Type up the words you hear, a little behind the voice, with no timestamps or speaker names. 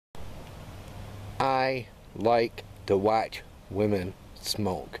I like to watch women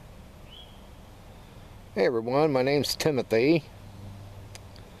smoke. Hey everyone, my name's Timothy,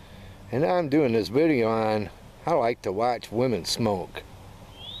 and I'm doing this video on how I like to watch women smoke.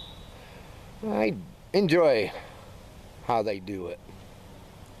 I enjoy how they do it.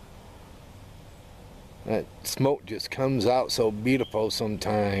 That smoke just comes out so beautiful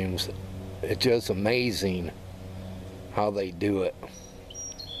sometimes. It's just amazing how they do it.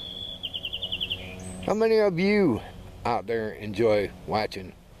 How many of you out there enjoy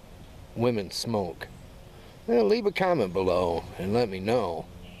watching women smoke? Well, leave a comment below and let me know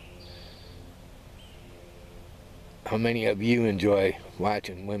how many of you enjoy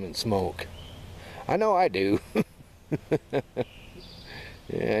watching women smoke. I know I do.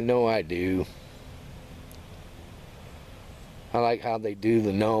 Yeah, I know I do. I like how they do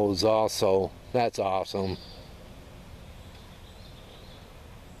the nose also. That's awesome.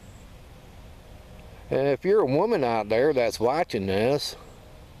 And if you're a woman out there that's watching this,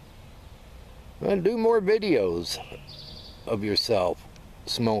 then do more videos of yourself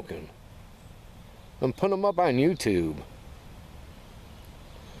smoking and put them up on YouTube.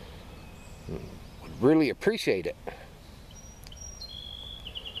 Would really appreciate it.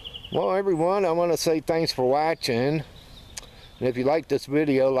 Well everyone, I want to say thanks for watching. And if you like this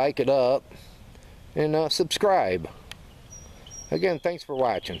video, like it up and subscribe. Again, thanks for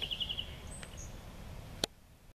watching.